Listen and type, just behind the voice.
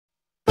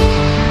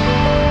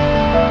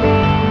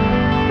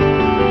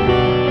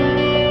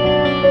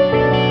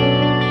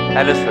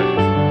Hello students,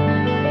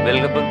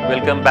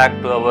 welcome back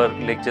to our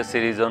lecture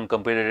series on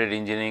computer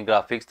engineering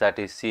graphics, that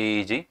is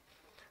CAEG.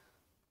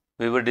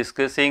 We were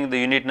discussing the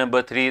unit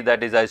number 3,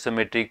 that is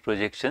isometric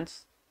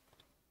projections.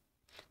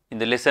 In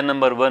the lesson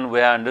number 1, we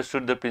have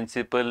understood the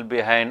principle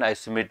behind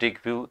isometric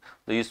view,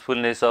 the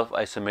usefulness of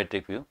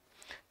isometric view.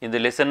 In the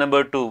lesson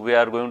number 2, we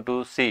are going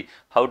to see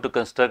how to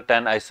construct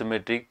an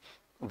isometric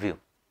view.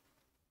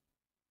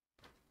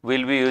 We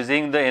will be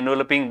using the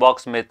enveloping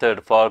box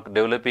method for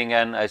developing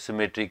an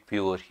isometric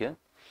view over here,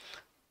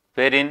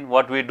 wherein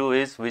what we do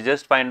is we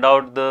just find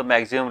out the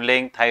maximum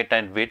length, height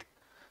and width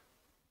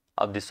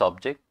of this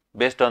object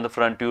based on the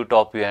front view,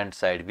 top view and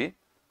side view.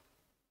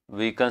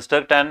 We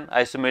construct an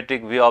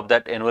isometric view of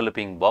that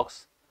enveloping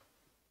box,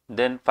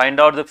 then find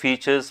out the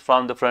features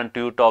from the front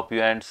view, top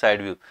view and side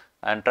view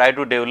and try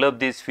to develop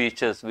these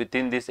features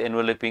within this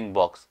enveloping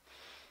box.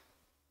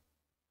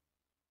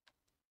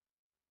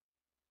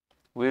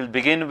 We will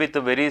begin with a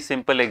very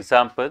simple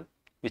example,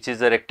 which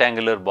is a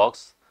rectangular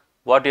box.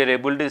 What you are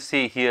able to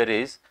see here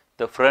is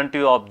the front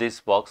view of this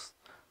box.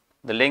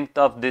 The length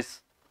of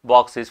this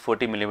box is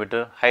 40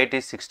 millimeter, height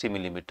is 60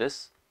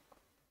 millimeters.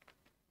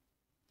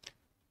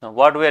 Now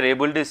what we are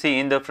able to see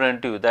in the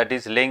front view, that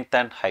is length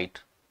and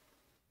height.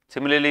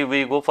 Similarly,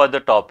 we go for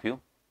the top view.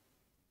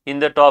 In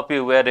the top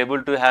view, we are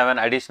able to have an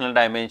additional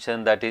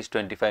dimension, that is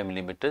 25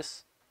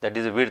 millimeters, that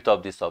is the width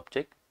of this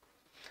object.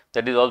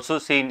 That is also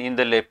seen in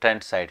the left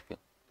hand side view.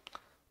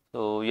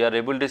 So you are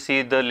able to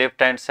see the left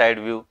hand side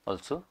view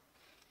also.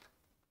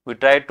 We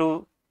try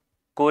to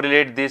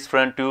correlate this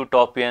front view,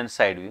 top view and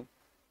side view.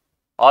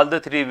 All the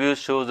three views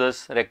shows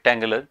us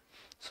rectangular.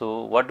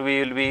 So what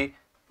we will be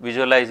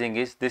visualizing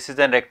is, this is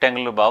a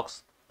rectangular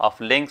box of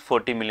length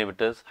 40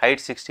 millimeters, height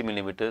 60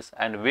 millimeters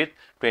and width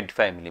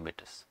 25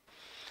 millimeters.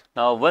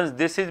 Now once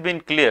this has been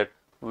cleared,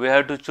 we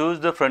have to choose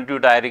the front view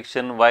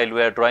direction while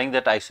we are drawing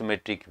that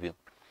isometric view.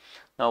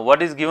 Now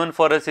what is given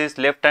for us is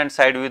left hand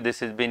side view.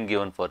 This has been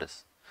given for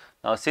us.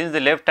 Now since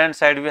the left hand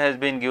side view has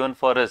been given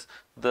for us,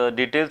 the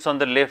details on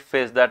the left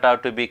face that are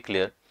to be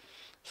clear.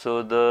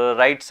 So the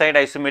right side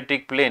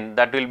isometric plane,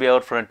 that will be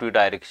our front view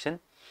direction,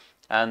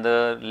 and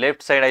the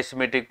left side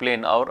isometric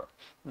plane, our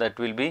that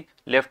will be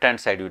left hand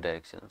side view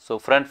direction. So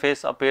front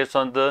face appears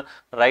on the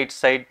right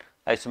side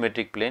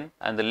isometric plane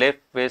and the left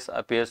face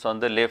appears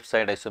on the left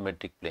side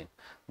isometric plane.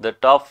 The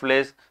top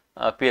face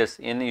appears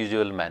in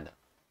usual manner.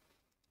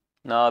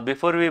 Now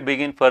before we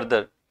begin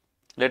further,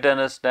 let us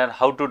understand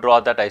how to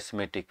draw that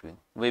isometric view.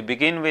 We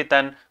begin with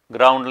an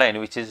ground line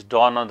which is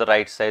drawn on the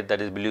right side,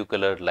 that is blue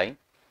colored line.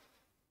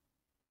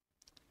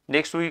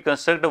 Next we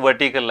construct a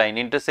vertical line,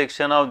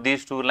 intersection of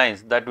these two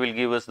lines, that will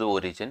give us the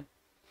origin.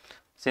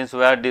 Since we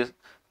have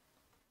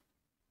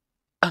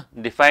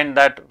defined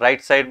that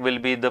right side will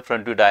be the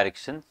front view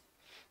direction.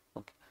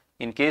 Okay.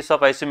 In case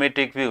of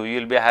isometric view, you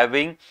will be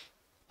having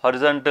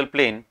horizontal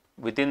plane.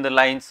 Within the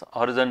lines,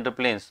 horizontal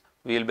planes,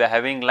 we will be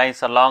having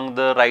lines along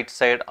the right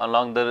side,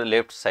 along the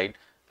left side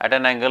at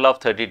an angle of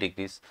 30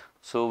 degrees.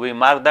 So we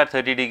mark that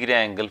 30-degree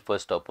angle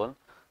first of all.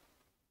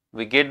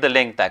 We get the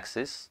length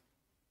axis.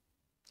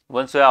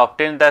 Once we have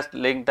obtained that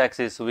length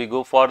axis, we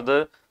go for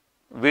the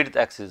width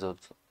axis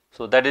also.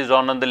 So that is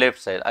drawn on the left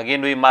side.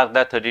 Again we mark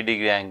that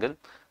 30-degree angle.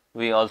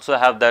 We also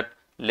have that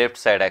left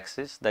side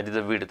axis, that is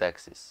the width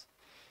axis.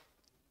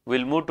 We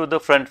will move to the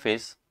front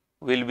face.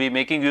 We will be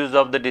making use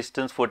of the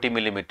distance 40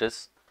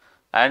 millimeters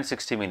and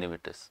 60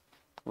 millimeters.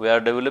 We are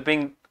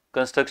developing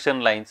construction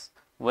lines.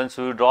 Once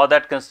we draw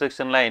that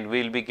construction line,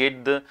 we will be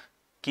get the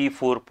key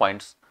 4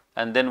 points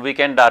and then we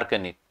can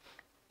darken it.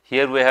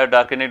 Here we have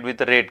darkened it with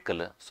a red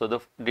color. So the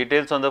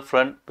details on the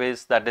front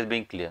face, that is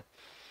being clear.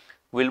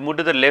 We will move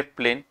to the left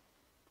plane.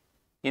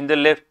 In the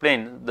left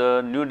plane,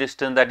 the new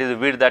distance, that is the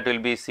width, that will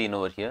be seen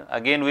over here.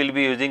 Again we will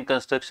be using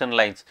construction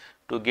lines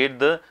to get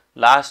the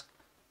last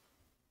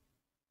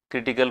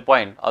critical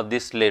point of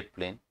this left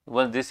plane.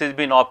 Once this has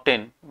been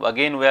obtained,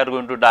 again we are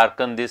going to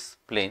darken this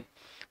plane.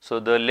 So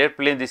the left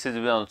plane, this is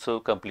also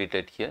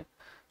completed here.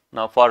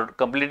 Now for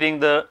completing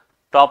the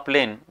top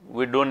plane,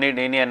 we don't need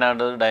any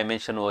another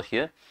dimension over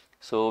here.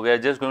 So we are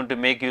just going to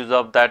make use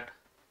of that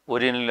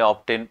originally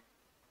obtained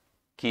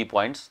key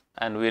points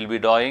and we will be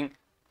drawing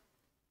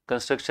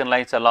construction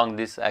lines along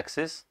this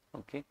axis,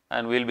 okay,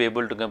 and we will be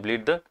able to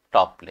complete the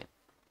top plane.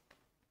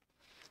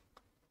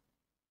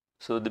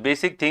 So the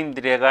basic theme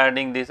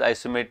regarding this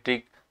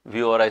isometric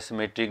view or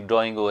isometric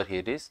drawing over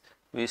here is,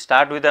 we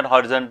start with an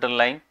horizontal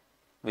line,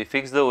 we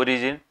fix the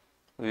origin,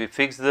 we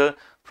fix the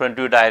front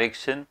view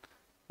direction,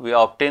 we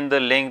obtain the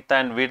length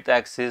and width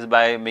axis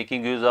by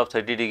making use of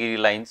 30-degree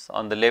lines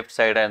on the left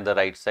side and the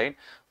right side.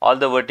 All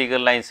the vertical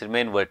lines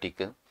remain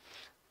vertical.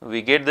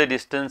 We get the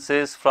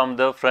distances from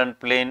the front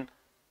plane,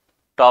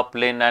 top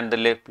plane and the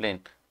left plane,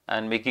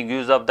 and making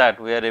use of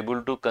that we are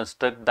able to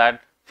construct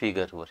that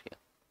figure over here.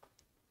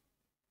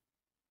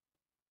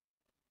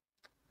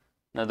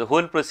 Now the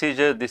whole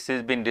procedure, this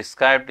has been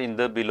described in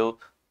the below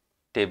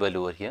table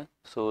over here.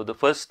 So the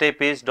first step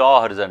is draw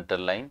a horizontal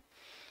line,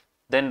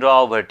 then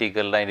draw a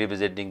vertical line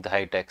representing the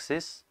height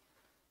axis.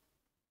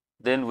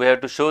 Then we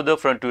have to show the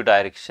front view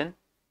direction.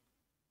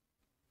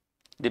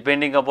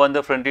 Depending upon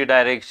the front view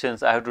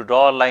directions, I have to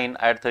draw a line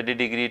at 30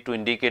 degree to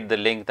indicate the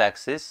length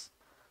axis.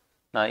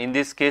 Now in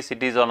this case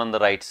it is on the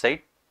right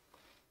side.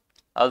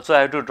 Also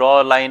I have to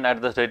draw a line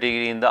at the 30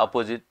 degree in the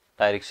opposite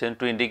direction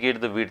to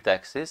indicate the width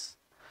axis.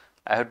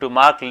 I have to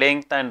mark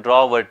length and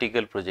draw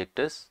vertical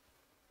projectors.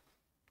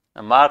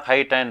 Mark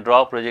height and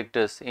draw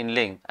projectors in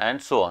length,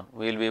 and so on.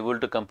 We will be able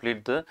to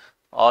complete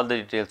all the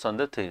details on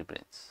the 3D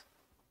planes.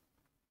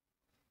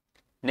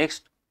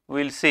 Next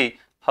we will see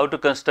how to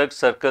construct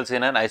circles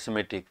in an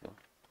isometric view.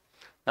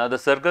 Now the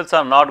circles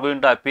are not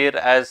going to appear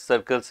as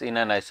circles in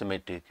an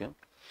isometric view.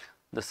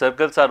 The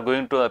circles are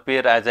going to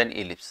appear as an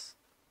ellipse.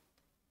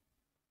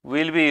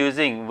 We will be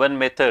using one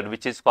method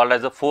which is called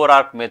as a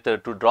 4-arc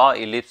method to draw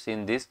ellipse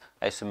in this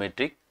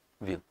isometric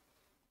view.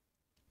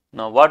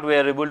 Now what we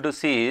are able to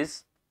see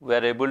is, we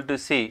are able to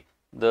see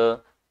the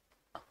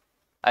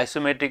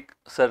isometric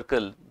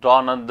circle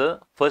drawn on the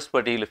first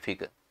particular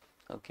figure.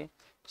 Okay.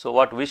 So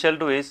what we shall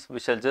do is, we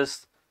shall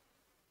just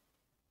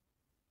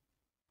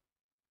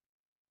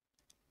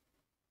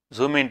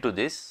zoom into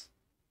this.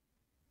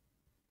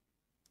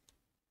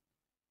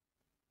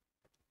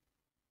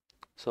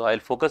 So I will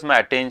focus my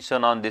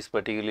attention on this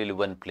particularly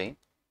one plane.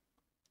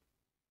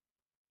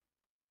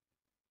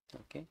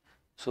 Okay.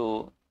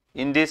 So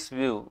in this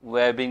view we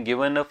have been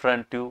given a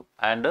front view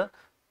and a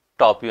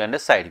top view and a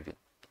side view.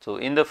 So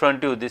in the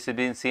front view this is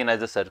being seen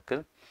as a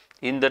circle,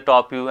 in the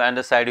top view and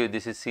the side view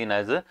this is seen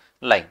as a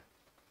line.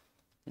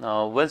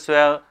 Now once we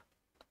have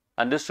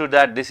understood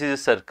that this is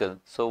a circle,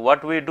 so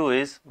what we do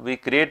is, we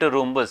create a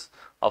rhombus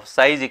of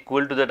size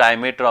equal to the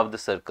diameter of the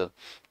circle.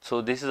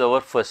 So this is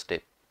our first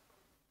step.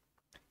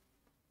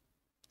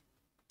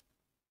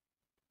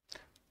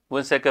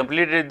 Once I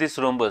completed this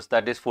rhombus,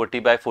 that is 40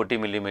 by 40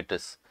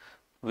 millimeters,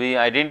 we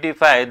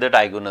identify the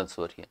diagonals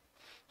over here.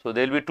 So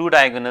there will be two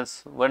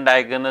diagonals, one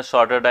diagonal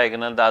shorter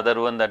diagonal, the other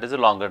one that is a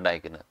longer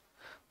diagonal.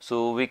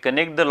 So we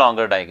connect the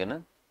longer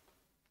diagonal,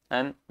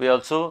 and we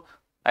also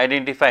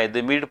identify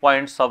the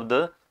midpoints of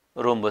the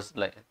rhombus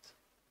lines.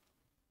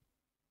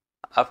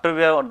 After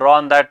we have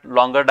drawn that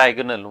longer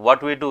diagonal,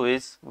 what we do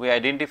is, we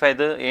identify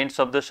the ends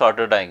of the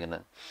shorter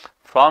diagonal.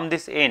 From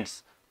these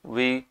ends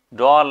we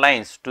draw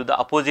lines to the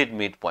opposite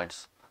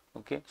midpoints.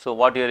 Okay. So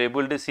what you are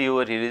able to see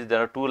over here is,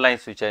 there are two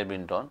lines which have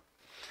been drawn.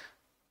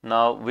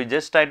 Now we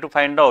just try to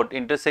find out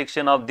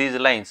intersection of these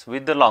lines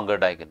with the longer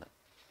diagonal.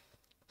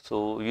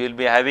 So you will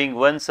be having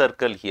one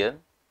circle here,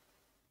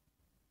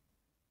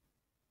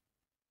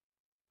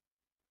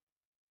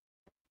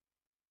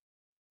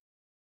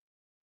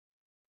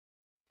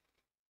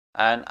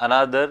 and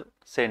another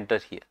center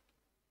here.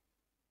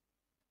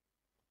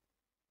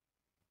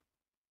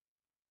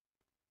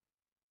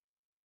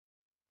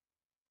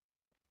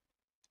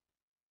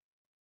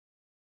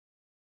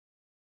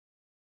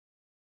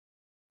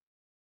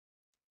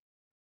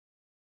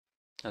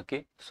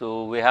 Okay.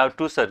 So we have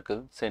two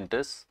circle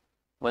centers,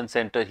 one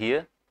center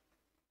here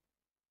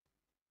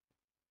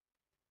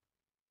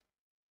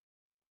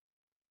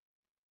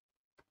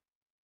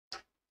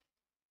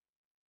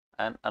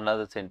and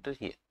another center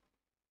here.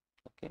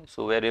 Okay.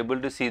 So we are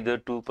able to see the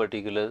two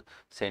particular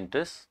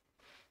centers.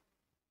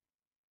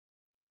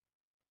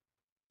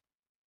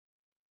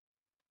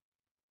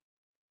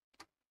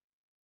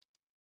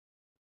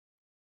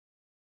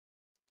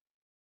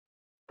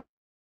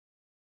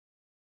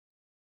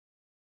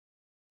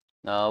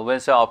 Now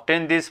once I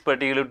obtain these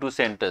particular two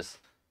centers,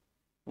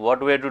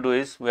 what we have to do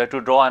is, we have to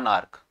draw an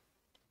arc.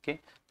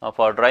 Okay. Now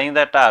for drawing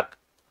that arc,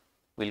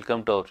 we will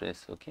come to our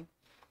place. Okay.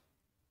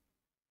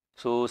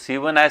 So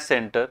C1 as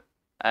center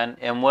and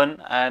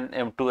M1 and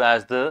M2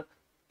 as the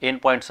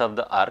end points of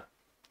the arc.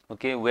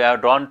 Okay. We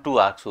have drawn two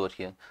arcs over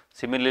here.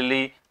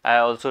 Similarly, I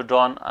have also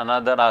drawn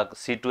another arc,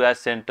 C2 as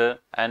center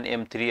and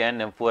M3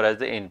 and M4 as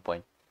the end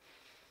point.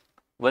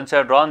 Once I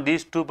have drawn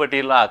these two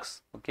particular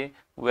arcs, okay,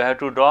 we have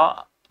to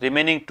draw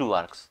remaining two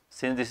arcs.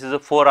 Since this is a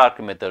 4-arc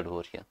method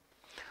over here,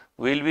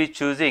 we will be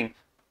choosing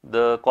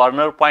the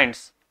corner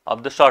points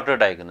of the shorter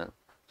diagonal.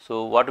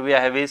 So what we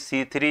have is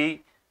C3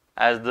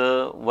 as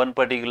the one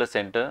particular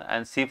center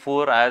and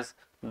C4 as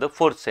the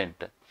fourth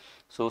center.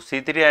 So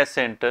C3 as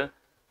center,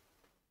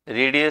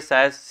 radius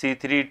as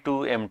C3 to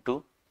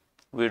M2,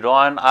 we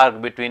draw an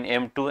arc between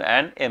M2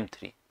 and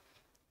M3.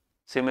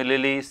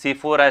 Similarly,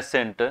 C4 as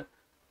center,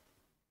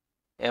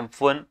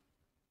 M1,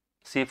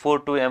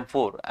 C4 to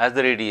M4 as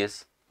the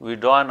radius, we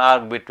draw an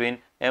arc between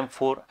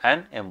M4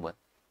 and M1.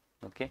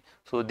 Okay.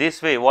 So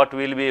this way what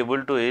we will be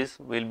able to is,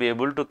 we will be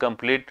able to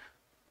complete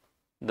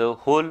the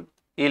whole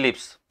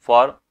ellipse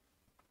for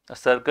a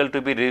circle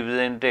to be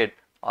represented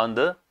on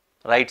the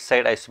right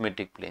side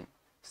isometric plane.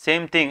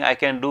 Same thing I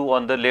can do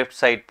on the left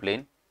side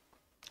plane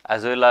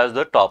as well as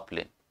the top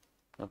plane.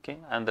 Okay.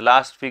 And the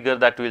last figure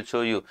that we will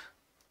show you,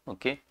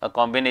 okay, a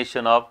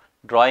combination of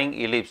drawing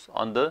ellipse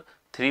on the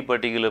three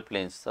particular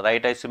planes,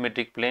 right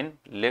isometric plane,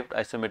 left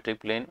isometric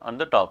plane, on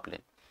the top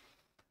plane.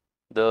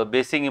 The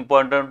basic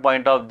important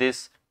point of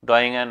this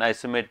drawing an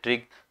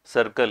isometric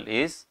circle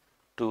is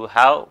to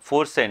have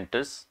four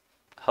centers.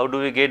 How do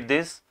we get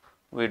this?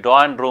 We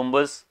draw an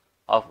rhombus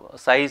of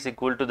size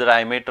equal to the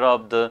diameter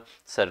of the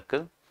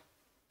circle.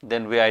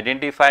 Then we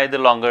identify the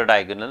longer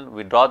diagonal,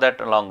 we draw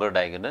that longer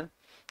diagonal,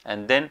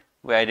 and then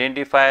we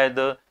identify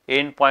the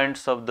end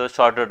points of the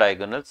shorter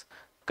diagonals,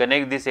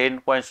 connect these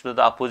end points to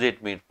the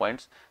opposite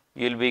midpoints.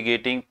 You will be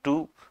getting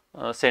two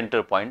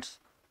center points.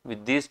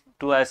 With these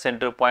two as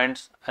center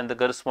points and the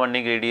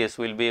corresponding radius,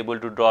 we will be able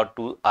to draw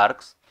two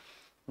arcs.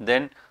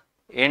 Then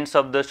ends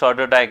of the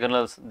shorter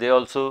diagonals, they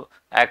also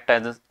act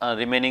as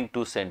remaining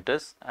two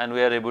centers, and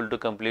we are able to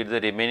complete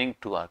the remaining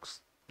two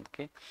arcs.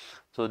 Okay.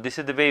 So, this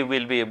is the way we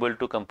will be able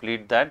to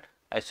complete that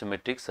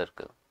isometric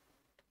circle.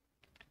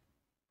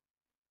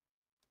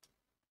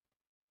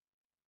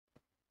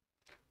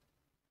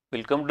 We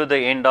will come to the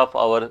end of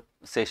our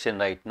session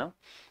right now.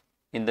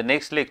 In the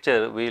next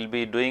lecture, we will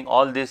be doing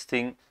all these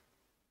things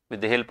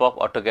with the help of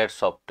AutoCAD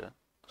software.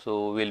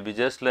 So, we will be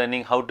just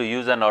learning how to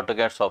use an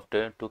AutoCAD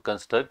software to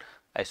construct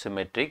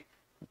isometric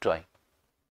drawing.